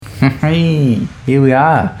Hey, here we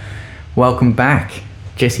are. Welcome back,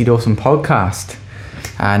 Jesse Dawson Podcast.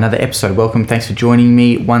 Another episode. Welcome. Thanks for joining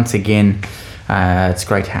me once again. It's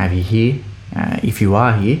great to have you here. If you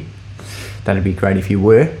are here, that'd be great if you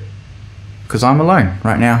were, because I'm alone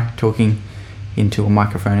right now talking into a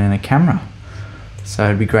microphone and a camera. So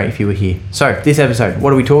it'd be great if you were here. So this episode,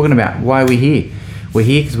 what are we talking about? Why are we here? We're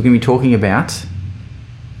here because we're going to be talking about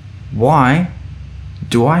why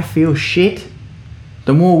do I feel shit?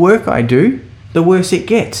 The more work I do, the worse it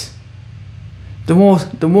gets. The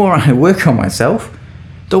more I work on myself,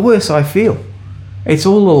 the worse I feel. It's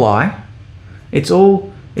all a lie. It's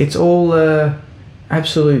all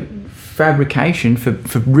absolute fabrication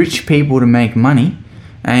for rich people to make money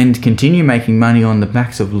and continue making money on the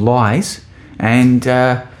backs of lies and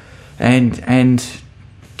just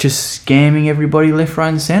scamming everybody left, right,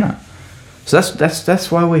 and center. So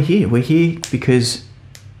that's why we're here. We're here because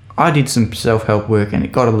I did some self-help work and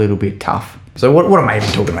it got a little bit tough. So what am I even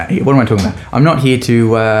talking about here? What am I talking about? I'm not here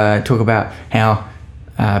to talk about how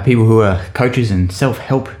people who are coaches and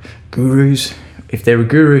self-help gurus, if they're a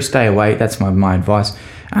guru, stay away. That's my advice.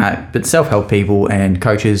 But self-help people and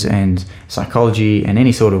coaches and psychology and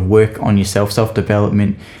any sort of work on yourself,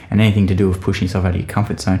 self-development, and anything to do with pushing yourself out of your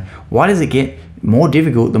comfort zone, why does it get more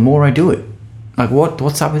difficult the more I do it? Like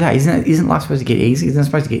what's up with that? Isn't life supposed to get easy? Isn't it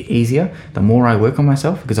supposed to get easier the more I work on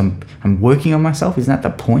myself? Because I'm working on myself. Isn't that the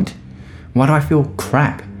point? Why do I feel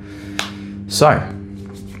crap? So,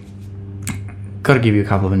 got to give you a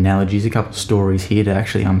couple of analogies, a couple of stories here to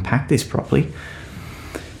actually unpack this properly.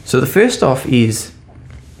 So the first off is,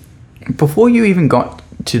 before you even got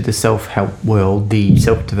to the self-help world, the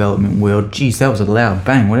self-development world, geez, that was a loud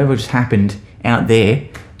bang. Whatever just happened out there,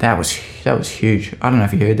 that was huge. I don't know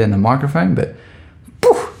if you heard that in the microphone, but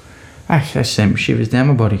that sent shivers down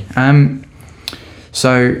my body.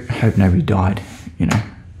 So I hope nobody died. You know,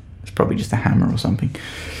 it's probably just a hammer or something.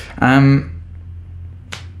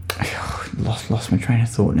 Lost my train of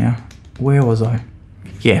thought now. Where was I?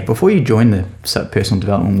 Yeah, before you joined the personal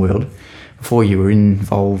development world, before you were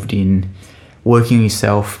involved in working on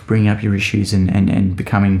yourself, bringing up your issues and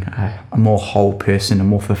becoming a more whole person, a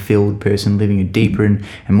more fulfilled person, living a deeper and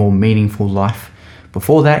more meaningful life.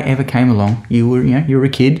 Before that ever came along, you were a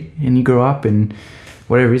kid and you grew up and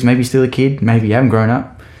whatever it is, maybe you're still a kid, maybe you haven't grown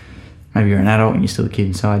up, maybe you're an adult and you're still a kid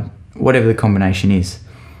inside, whatever the combination is.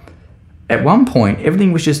 At one point,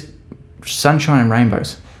 everything was just sunshine and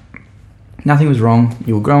rainbows. Nothing was wrong.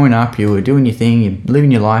 You were growing up, you were doing your thing, you're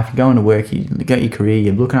living your life, you're going to work, you got your career,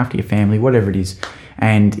 you're looking after your family, whatever it is.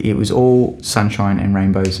 And it was all sunshine and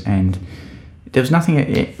rainbows, and there was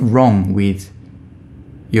nothing wrong with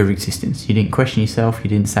your existence. You didn't question yourself, you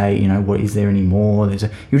didn't say, what is there anymore? You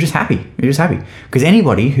were just happy. You're just happy. Because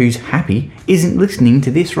anybody who's happy isn't listening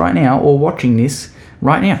to this right now or watching this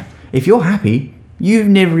right now. If you're happy, you've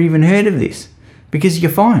never even heard of this. Because you're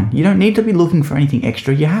fine. You don't need to be looking for anything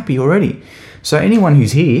extra. You're happy already. So anyone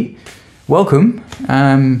who's here, welcome.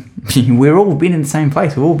 We've all been in the same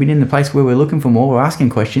place. We've all been in the place where we're looking for more. We're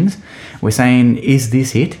asking questions. We're saying, is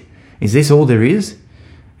this it? Is this all there is?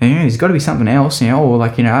 And, there's got to be something else, or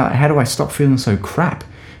how do I stop feeling so crap?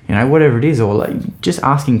 Whatever it is, or just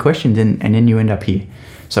asking questions and then you end up here.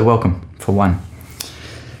 So welcome, for one.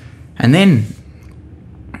 And then,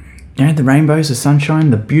 the rainbows, the sunshine,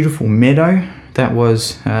 the beautiful meadow. That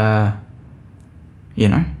was,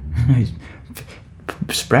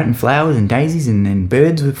 sprouting flowers and daisies and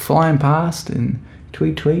birds were flying past and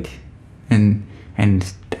tweet and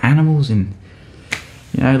animals and,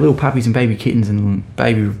 little puppies and baby kittens and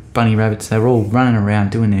baby bunny rabbits. They were all running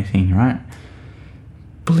around doing their thing, right?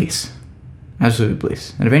 Bliss. Absolute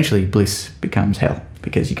bliss. And eventually bliss becomes hell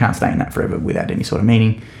because you can't stay in that forever without any sort of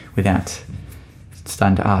meaning, without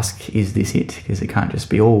starting to ask, is this it? Because it can't just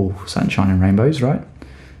be all sunshine and rainbows, right?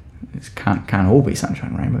 It can't all be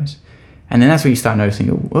sunshine and rainbows. And then that's when you start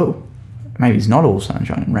noticing, oh, maybe it's not all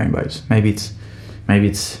sunshine and rainbows. Maybe it's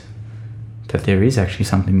that there is actually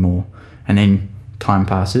something more. And then time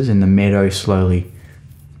passes and the meadow slowly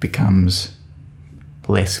becomes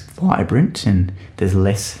less vibrant and there's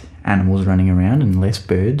less animals running around and less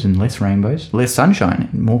birds and less rainbows, less sunshine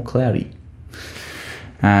and more cloudy.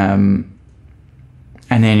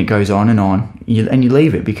 And then it goes on and on. You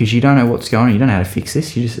leave it because you don't know what's going on. You don't know how to fix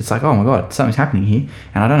this. It's like, oh my God, something's happening here,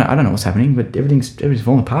 and I don't know what's happening. But everything's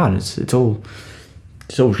falling apart. It's all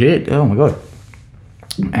shit. Oh my God.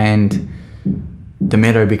 And the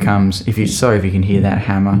meadow becomes, if you can hear that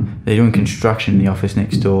hammer, they're doing construction in the office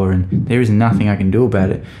next door, and there is nothing I can do about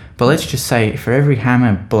it. But let's just say, for every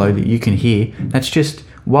hammer blow that you can hear, that's just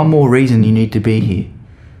one more reason you need to be here.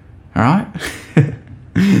 All right.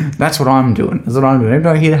 That's what I'm doing. That's what I'm doing. Every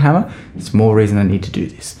time I hear the hammer, it's more reason I need to do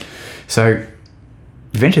this. So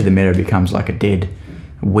eventually the meadow becomes like a dead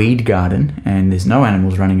weed garden, and there's no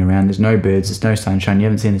animals running around, there's no birds, there's no sunshine, you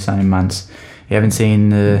haven't seen the sun in months, you haven't seen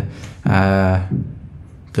the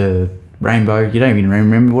rainbow, you don't even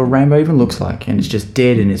remember what a rainbow even looks like, and it's just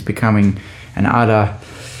dead, and it's becoming an utter,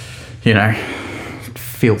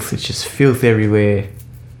 filth. It's just filth everywhere,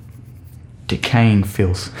 decaying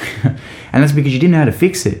filth. And that's because you didn't know how to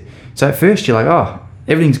fix it. So at first you're like, oh,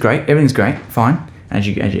 everything's great, fine. As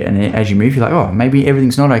you move, you're like, oh, maybe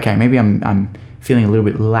everything's not okay. Maybe I'm feeling a little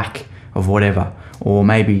bit lack of whatever, or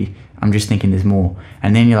maybe I'm just thinking there's more.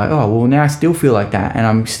 And then you're like, oh, well, now I still feel like that, and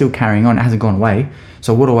I'm still carrying on. It hasn't gone away.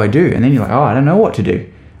 So what do I do? And then you're like, oh, I don't know what to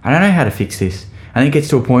do. I don't know how to fix this. And then it gets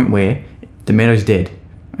to a point where the meadow's dead,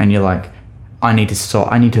 and you're like, I need to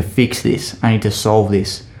fix this. I need to solve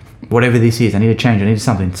this. Whatever this is, I need to change. I need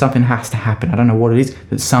something. Something has to happen. I don't know what it is,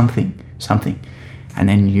 but something. And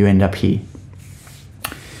then you end up here.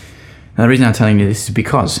 Now, the reason I'm telling you this is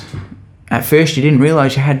because at first you didn't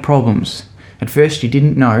realize you had problems. At first you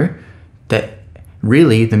didn't know that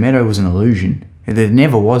really the meadow was an illusion. There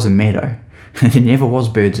never was a meadow. There never was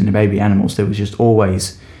birds and baby animals. There was just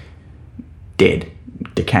always dead,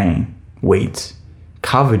 decaying weeds,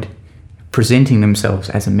 covered, presenting themselves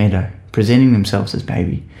as a meadow, presenting themselves as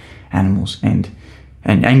baby animals and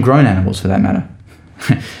grown animals for that matter.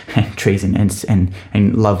 And trees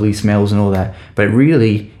and lovely smells and all that. But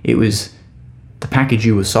really, it was the package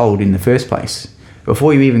you were sold in the first place.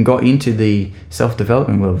 Before you even got into the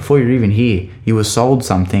self-development world, before you're even here, you were sold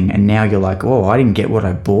something, and now you're like, oh, I didn't get what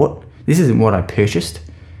I bought. This isn't what I purchased.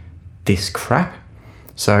 This crap.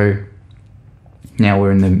 So now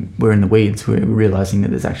we're in the weeds. We're realizing that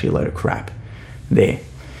there's actually a load of crap there,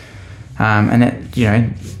 and that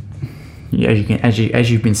as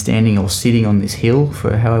you've been standing or sitting on this hill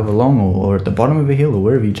for however long, or at the bottom of a hill, or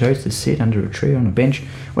wherever you chose to sit, under a tree, on a bench,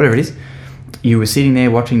 whatever it is, you were sitting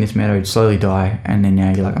there watching this meadow slowly die, and then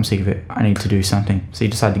now you're like, I'm sick of it, I need to do something. So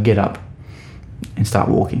you decide to get up and start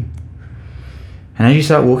walking. And as you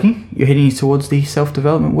start walking, you're heading towards the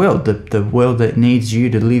self-development world, the world that needs you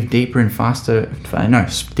to live deeper and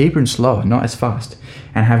deeper and slower, not as fast,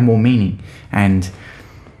 and have more meaning, and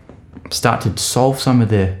start to solve some of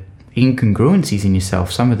the incongruencies in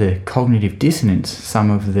yourself, some of the cognitive dissonance,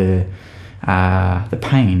 some of the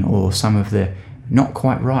pain, or some of the not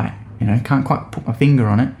quite right. Can't quite put my finger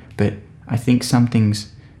on it, but I think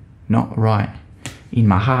something's not right in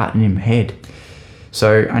my heart and in my head.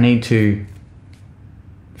 So I need to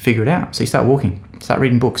figure it out. So you start walking, start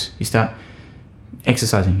reading books, you start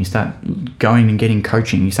exercising, you start going and getting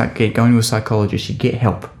coaching, you start going to a psychologist, you get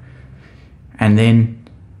help. And then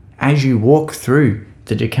as you walk through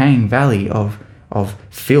the decaying valley of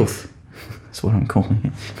filth, that's what I'm calling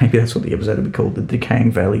it. Maybe that's what the episode will be called, the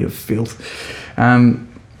decaying valley of filth.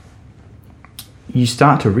 You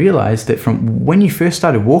start to realize that from when you first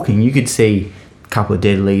started walking, you could see a couple of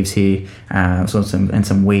dead leaves here,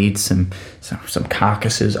 some weeds, some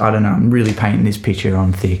carcasses. I don't know. I'm really painting this picture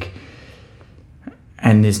on thick.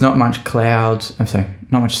 And there's not much clouds.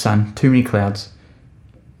 Not much sun. Too many clouds.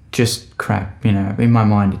 Just crap. In my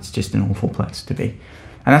mind, it's just an awful place to be.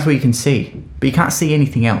 And that's what you can see. But you can't see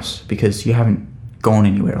anything else because you haven't gone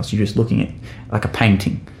anywhere else. You're just looking at like a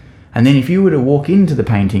painting. And then if you were to walk into the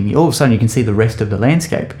painting, all of a sudden you can see the rest of the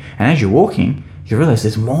landscape. And as you're walking, you realize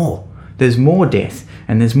there's more. There's more death,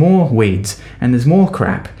 and there's more weeds, and there's more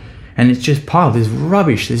crap. And it's just piled. There's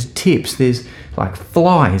rubbish, there's tips, there's like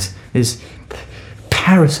flies, there's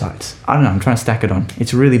parasites. I don't know, I'm trying to stack it on.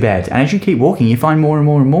 It's really bad. And as you keep walking, you find more and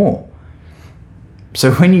more and more.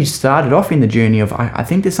 So when you started off in the journey of, I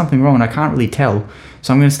think there's something wrong and I can't really tell,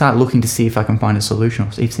 so I'm going to start looking to see if I can find a solution,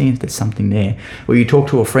 or see if there's something there. Or you talk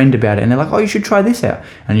to a friend about it and they're like, oh, you should try this out.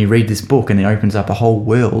 And you read this book and it opens up a whole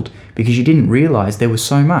world because you didn't realize there was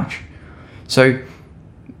so much. So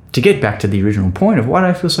to get back to the original point of why do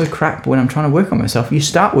I feel so crap when I'm trying to work on myself, you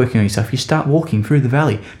start working on yourself, you start walking through the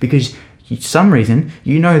valley because for some reason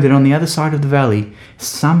you know that on the other side of the valley,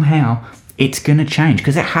 somehow it's going to change,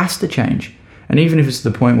 because it has to change. And even if it's to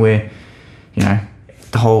the point where,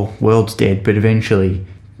 the whole world's dead, but eventually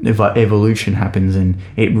evolution happens and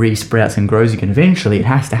it re-sprouts and grows again, eventually it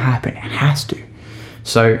has to happen. It has to.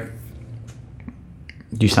 So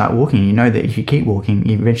you start walking. You know that if you keep walking,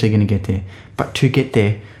 you're eventually going to get there. But to get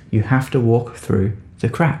there, you have to walk through the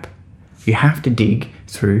crap. You have to dig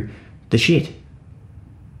through the shit.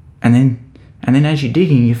 And then as you're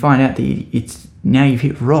digging, you find out that now you've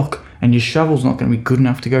hit rock, and your shovel's not going to be good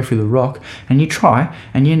enough to go through the rock, and you try,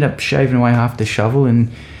 and you end up shaving away half the shovel,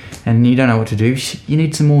 and and you don't know what to do, you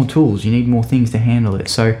need some more tools. You need more things to handle it.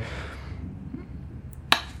 So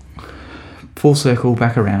full circle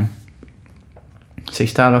back around. So you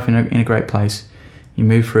start off in a great place. You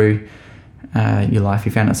move through your life.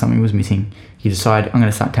 You found out something was missing. You decide, I'm going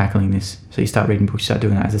to start tackling this. So you start reading books, you start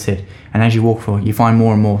doing that, as I said. And as you walk forward, you find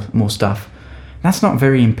more and more stuff. That's not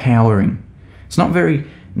very empowering. It's not very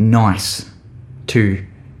nice to,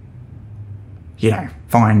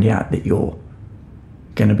 find out that you're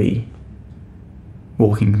going to be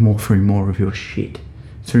walking through more of your shit,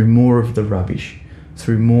 through more of the rubbish,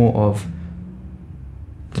 through more of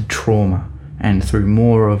the trauma, and through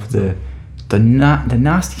more of the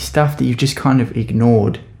nasty stuff that you've just kind of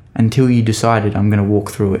ignored until you decided, I'm going to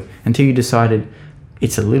walk through it, until you decided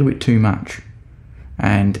it's a little bit too much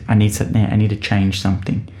and I need to change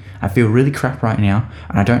something. I feel really crap right now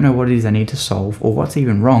and I don't know what it is I need to solve or what's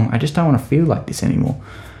even wrong. I just don't want to feel like this anymore.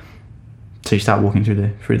 So you start walking through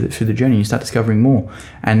the journey, you start discovering more.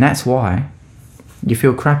 And that's why you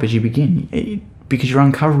feel crap as you begin, because you're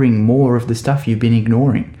uncovering more of the stuff you've been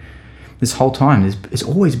ignoring. This whole time, it's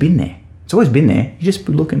always been there. It's always been there. You just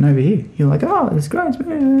be looking over here. You're like, oh, that's great.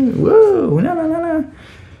 Whoa, no.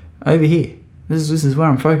 Over here. This is where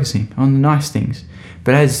I'm focusing, on the nice things.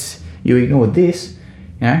 But as you ignore this,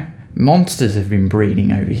 monsters have been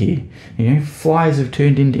breeding over here. Flies have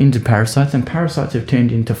turned into parasites, and parasites have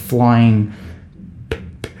turned into flying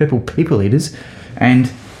purple people eaters. And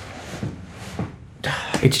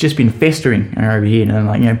it's just been festering over here.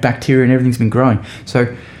 And bacteria and everything's been growing.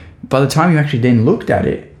 So by the time you actually then looked at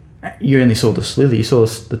it, you only saw the slither, you saw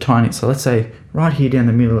the tiny, so let's say right here down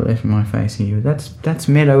the middle of my face here, that's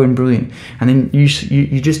meadow and brilliant. And then you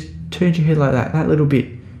just turned your head like that little bit,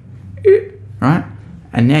 right?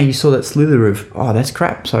 And now you saw that slither of, oh, that's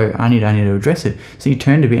crap, so I need to address it. So you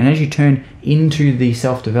turned a bit, and as you turn into the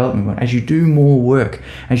self-development one, as you do more work,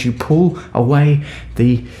 as you pull away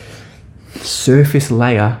the surface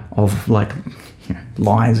layer of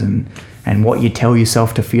lies and what you tell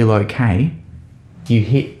yourself to feel okay, you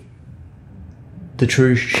hit the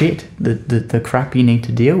true shit, the crap you need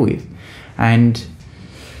to deal with. And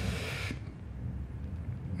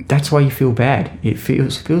that's why you feel bad. It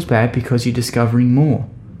feels bad because you're discovering more.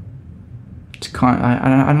 It's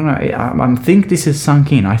I don't know. I think this has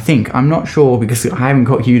sunk in. I'm not sure because I haven't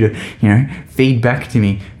got you to feed back to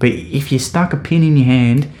me. But if you stuck a pin in your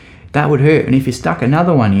hand, that would hurt. And if you stuck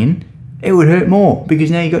another one in, it would hurt more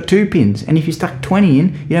because now you got 2 pins. And if you stuck 20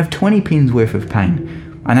 in, you'd have 20 pins worth of pain.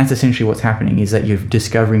 And that's essentially what's happening, is that you're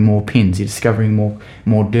discovering more pins, you're discovering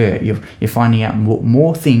more dirt, you're finding out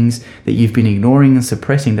more things that you've been ignoring and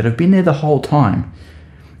suppressing that have been there the whole time.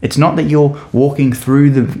 It's not that you're walking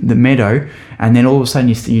through the meadow and then all of a sudden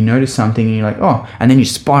you notice something and you're like, oh, and then you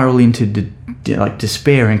spiral into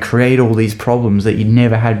despair and create all these problems that you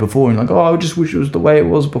never had before. And you're like, oh, I just wish it was the way it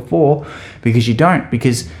was before. Because you don't,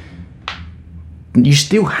 because you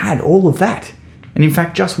still had all of that. And in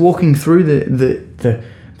fact, just walking through the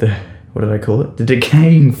what did I call it? The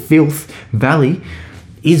decaying filth valley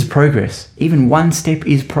is progress. Even one step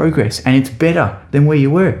is progress, and it's better than where you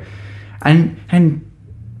were. And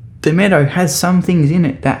the meadow has some things in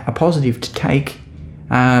it that are positive to take,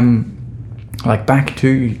 back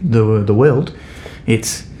to the world.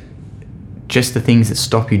 It's just the things that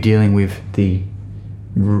stop you dealing with the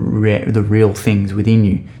real things within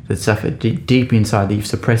you, that stuff deep inside that you've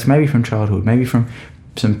suppressed, maybe from childhood, maybe from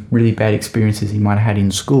some really bad experiences you might have had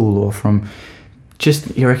in school, or from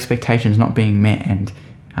just your expectations not being met, and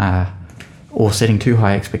or setting too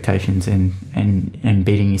high expectations and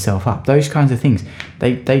beating yourself up. Those kinds of things,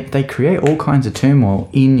 they create all kinds of turmoil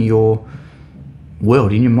in your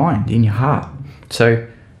world, in your mind, in your heart. So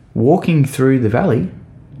walking through the valley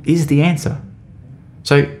is the answer.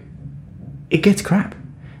 So it gets crap.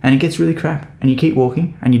 And it gets really crap, and you keep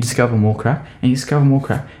walking, and you discover more crap, and you discover more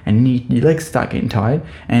crap, and your legs start getting tired,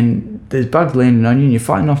 and there's bugs landing on you, and you're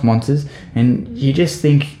fighting off monsters, and you just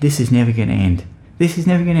think, this is never going to end. This is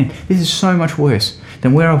never going to end. This is so much worse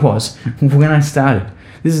than where I was when I started.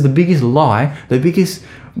 This is the biggest lie, the biggest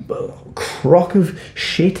crock of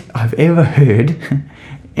shit I've ever heard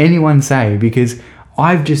anyone say, because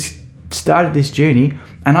I've just started this journey,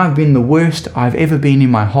 and I've been the worst I've ever been in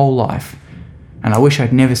my whole life. And I wish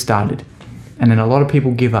I'd never started. And then a lot of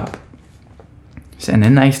people give up. And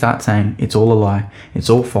then they start saying, it's all a lie. It's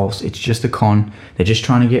all false. It's just a con. They're just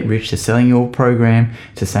trying to get rich. They're selling your program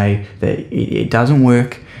to say that it doesn't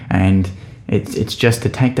work. And it's just to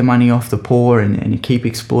take the money off the poor and keep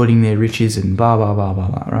exploiting their riches and blah, blah, blah, blah,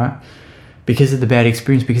 blah, right? Because of the bad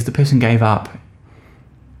experience, because the person gave up.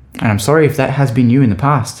 And I'm sorry if that has been you in the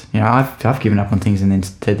past. I've given up on things and then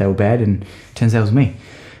said they were bad, and it turns out it was me.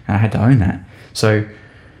 and I had to own that. So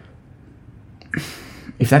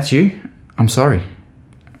if that's you, I'm sorry.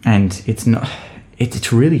 And it's not,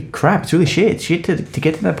 it's really crap. It's really shit to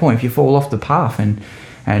get to that point. If you fall off the path and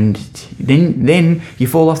then you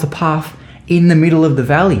fall off the path in the middle of the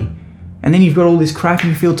valley, and then you've got all this crap and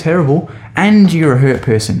you feel terrible and you're a hurt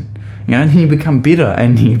person, you know, and then you become bitter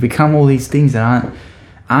and you become all these things that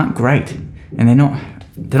aren't great, and they're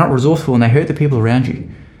not resourceful, and they hurt the people around you.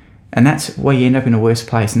 And that's why you end up in a worse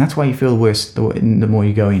place, and that's why you feel worse the more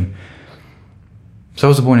you go in. So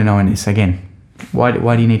what's the point of knowing this? Again, why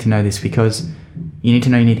do you need to know this? Because you need to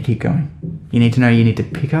know you need to keep going. You need to know you need to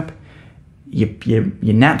pick up your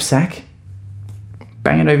knapsack,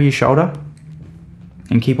 bang it over your shoulder,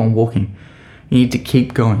 and keep on walking. You need to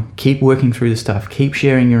keep going, keep working through the stuff, keep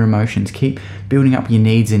sharing your emotions, keep building up your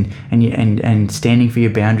needs and standing for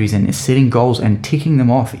your boundaries and setting goals and ticking them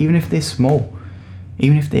off, even if they're small,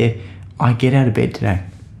 even if they're, I get out of bed today.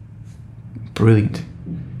 Brilliant.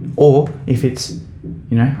 Or if it's,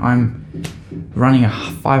 you know, I'm running a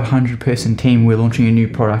 500-person team, we're launching a new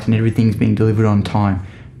product and everything's being delivered on time.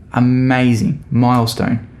 Amazing.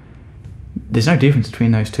 Milestone. There's no difference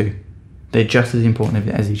between those two. They're just as important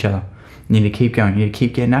as each other. You need to keep going. You need to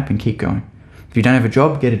keep getting up and keep going. If you don't have a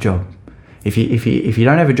job, get a job. If you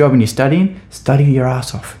don't have a job and you're studying, study your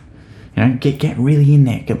ass off. You know, get really in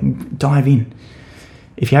there. Dive in.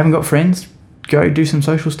 If you haven't got friends, go do some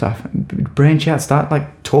social stuff. Branch out. Start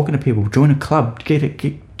like talking to people. Join a club.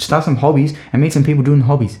 Start some hobbies and meet some people doing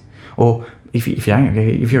hobbies. Or if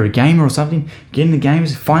you're a gamer or something, get in the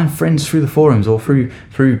games. Find friends through the forums or through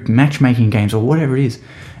matchmaking games or whatever it is.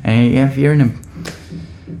 And if you're in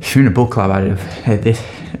a book club,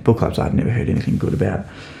 book clubs I've never heard anything good about.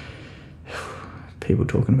 People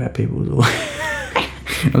talking about people.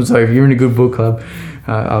 I'm sorry, if you're in a good book club,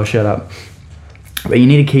 I'll shut up. But you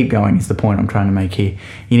need to keep going, is the point I'm trying to make here.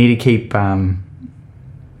 You need to keep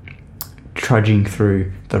trudging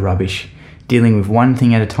through the rubbish, dealing with one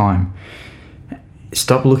thing at a time.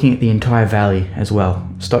 Stop looking at the entire valley as well.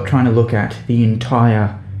 Stop trying to look at the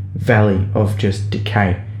entire valley of just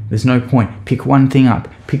decay. There's no point. Pick one thing up.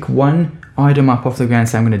 Pick one item up off the ground and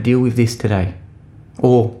say, I'm going to deal with this today,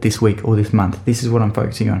 or this week, or this month. This is what I'm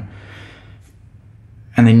focusing on.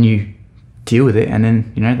 And then you deal with it, and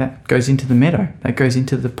then, you know, that goes into the meadow. That goes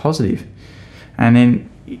into the positive. And then,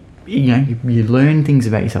 you know, you learn things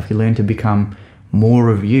about yourself. You learn to become more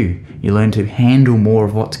of you. You learn to handle more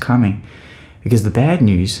of what's coming. Because the bad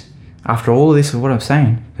news, after all of this of what I'm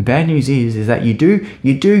saying, the bad news is that you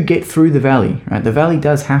do get through the valley, right? The valley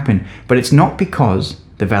does happen, but it's not because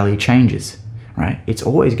the valley changes, right? It's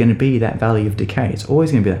always going to be that valley of decay. It's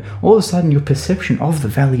always going to be that. All of a sudden, your perception of the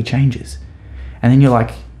valley changes. And then you're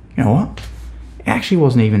like, you know what? It actually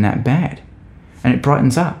wasn't even that bad. And it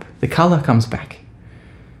brightens up. The color comes back.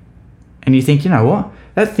 And you think, you know what?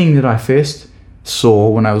 That thing that I first saw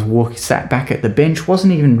when I was sat back at the bench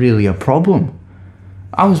wasn't even really a problem.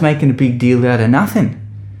 I was making a big deal out of nothing.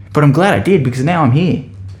 But I'm glad I did, because now I'm here.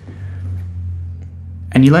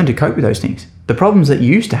 And you learn to cope with those things. The problems that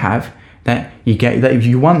you used to have, that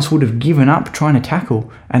you once would have given up trying to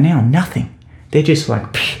tackle, are now nothing. They're just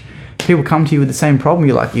like, psh. People come to you with the same problem.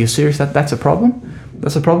 You're like, are you serious? That's a problem?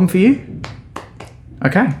 That's a problem for you?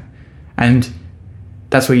 Okay. And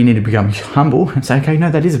that's where you need to become humble and say, okay, no,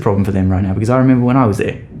 that is a problem for them right now, because I remember when I was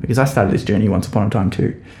there, because I started this journey once upon a time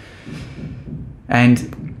too.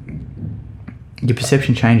 And your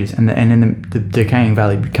perception changes, and then the decaying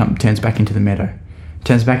valley turns back into the meadow.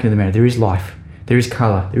 Turns back into the meadow. There is life. There is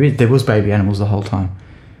colour. There was baby animals the whole time.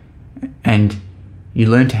 And you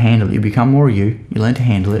learn to handle it. You become more you. You learn to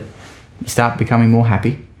handle it. You start becoming more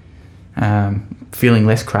happy, feeling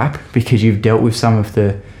less crap, because you've dealt with some of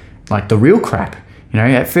the real crap. You know,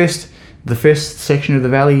 at first, the first section of the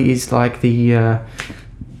valley is like the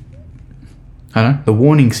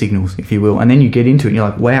warning signals, if you will, and then you get into it and you're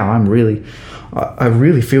like, wow, I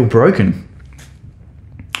really feel broken.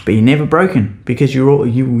 But you're never broken, because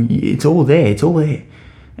it's all there.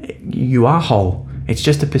 You are whole. It's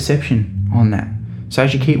just a perception on that. So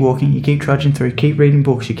as you keep walking, you keep trudging through, keep reading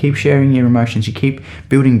books, you keep sharing your emotions, you keep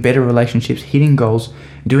building better relationships, hitting goals,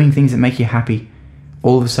 doing things that make you happy,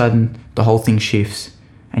 all of a sudden the whole thing shifts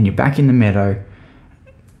and you're back in the meadow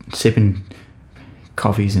sipping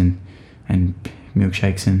coffees and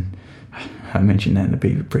milkshakes, and I mentioned that in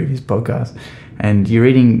the previous podcast, and you're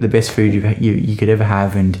eating the best food you could ever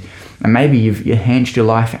have, and maybe you've enhanced your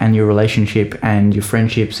life and your relationship and your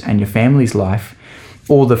friendships and your family's life,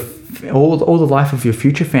 or the life of your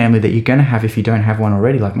future family that you're going to have if you don't have one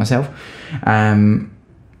already, like myself, and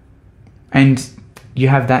you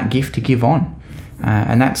have that gift to give on.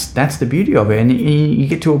 And that's the beauty of it. And you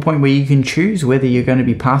get to a point where you can choose whether you're going to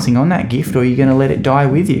be passing on that gift or you're going to let it die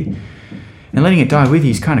with you. And letting it die with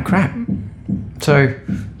you is kind of crap. So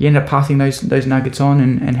you end up passing those nuggets on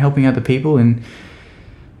and helping other people and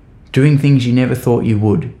doing things you never thought you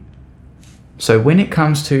would. So when it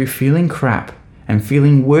comes to feeling crap and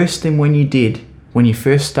feeling worse than when you did when you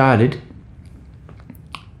first started,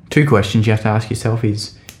 2 questions you have to ask yourself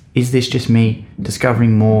is this just me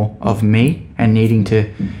discovering more of me and needing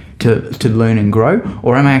to learn and grow,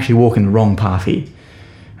 or am I actually walking the wrong path here?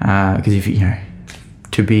 Because if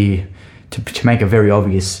to make a very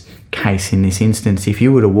obvious case in this instance, if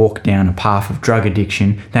you were to walk down a path of drug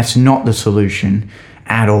addiction, that's not the solution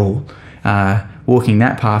at all. Walking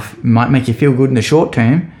that path might make you feel good in the short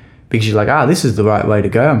term because you're like, this is the right way to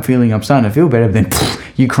go. I'm starting to feel better. But then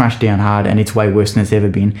you crash down hard and it's way worse than it's ever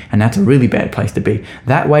been. And that's a really bad place to be.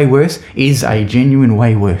 That way worse is a genuine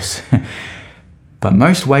way worse. But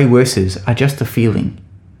most way worses are just a feeling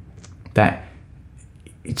that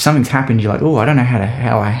something's happened. You're like, I don't know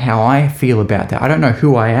how I feel about that. I don't know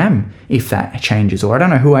who I am if that changes, or I don't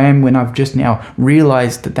know who I am when I've just now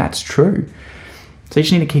realized that that's true. So you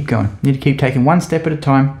just need to keep going. You need to keep taking one step at a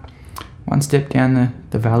time, one step down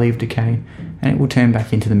the valley of decay, and it will turn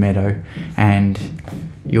back into the meadow, and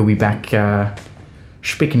you'll be back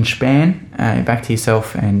spick and span, back to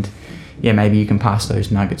yourself, and maybe you can pass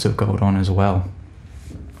those nuggets of gold on as well.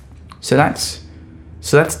 So that's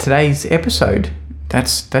today's episode.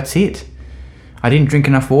 That's it. I didn't drink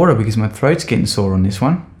enough water because my throat's getting sore on this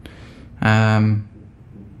one.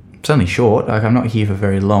 It's only short. Like, I'm not here for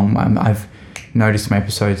very long. I've noticed my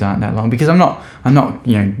episodes aren't that long because I'm not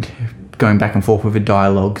going back and forth with a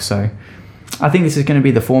dialogue. So I think this is going to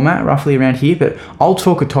be the format roughly around here, but I'll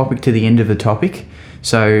talk a topic to the end of the topic.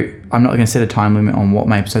 So I'm not going to set a time limit on what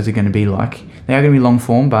my episodes are going to be like. They are going to be long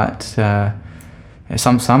form, but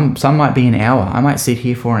some might be an hour. I might sit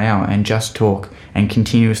here for an hour and just talk and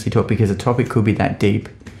continuously talk because the topic could be that deep,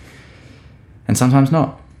 and sometimes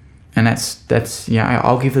not. And that's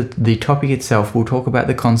I'll give the topic itself. We'll talk about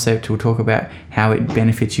the concept. We'll talk about how it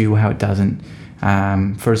benefits you, how it doesn't,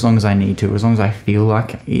 for as long as I need to, as long as I feel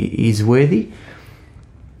like it is worthy,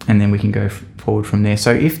 and then we can go forward from there.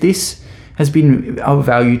 So if this has been of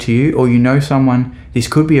value to you, or you know someone this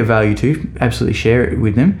could be of value to, absolutely share it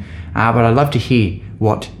with them. But I'd love to hear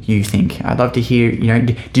what you think. I'd love to hear,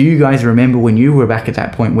 do you guys remember when you were back at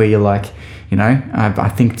that point where you're like, I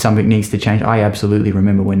think something needs to change? I absolutely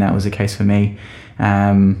remember when that was the case for me.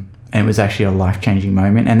 And it was actually a life-changing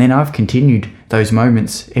moment. And then I've continued those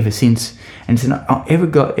moments ever since. And it's an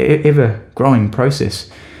ever growing process.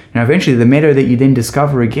 Eventually the meadow that you then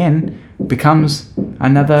discover again becomes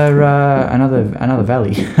another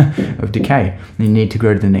valley of decay. And you need to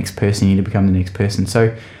grow to the next person. You need to become the next person.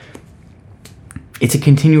 So it's a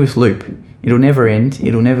continuous loop. It'll never end.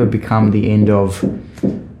 It'll never become the end of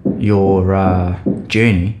your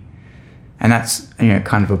journey. And that's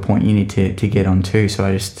kind of a point you need to get on too. So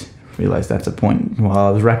I just realized that's a point while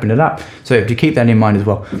I was wrapping it up. So to keep that in mind as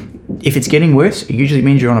well. If it's getting worse, it usually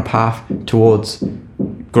means you're on a path towards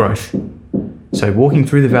growth. So walking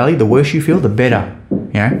through the valley, the worse you feel, the better.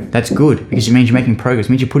 That's good because it means you're making progress. It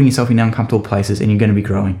means you're putting yourself in uncomfortable places and you're going to be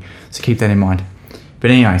growing. So keep that in mind.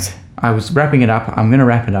 But anyways, I was wrapping it up. I'm going to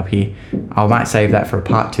wrap it up here. I might save that for a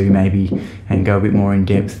part 2 maybe and go a bit more in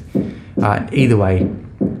depth. Either way,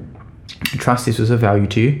 I trust this was of value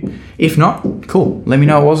to you. If not, cool. Let me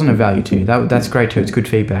know it wasn't of value to you. That's great too. It's good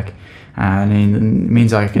feedback. And it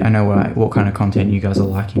means I know what kind of content you guys are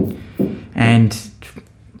liking. And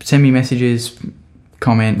send me messages,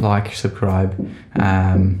 comment, like, subscribe,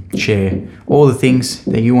 share, all the things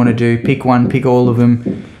that you want to do. Pick one, pick all of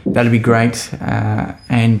them. That'd be great.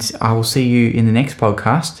 And I will see you in the next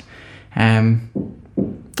podcast. And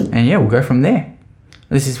we'll go from there.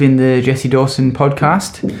 This has been the Jesse Dawson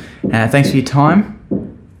podcast. Thanks for your time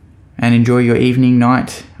and enjoy your evening,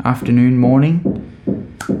 night, afternoon, morning,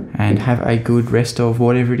 and have a good rest of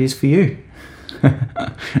whatever it is for you.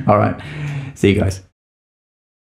 All right. See you guys.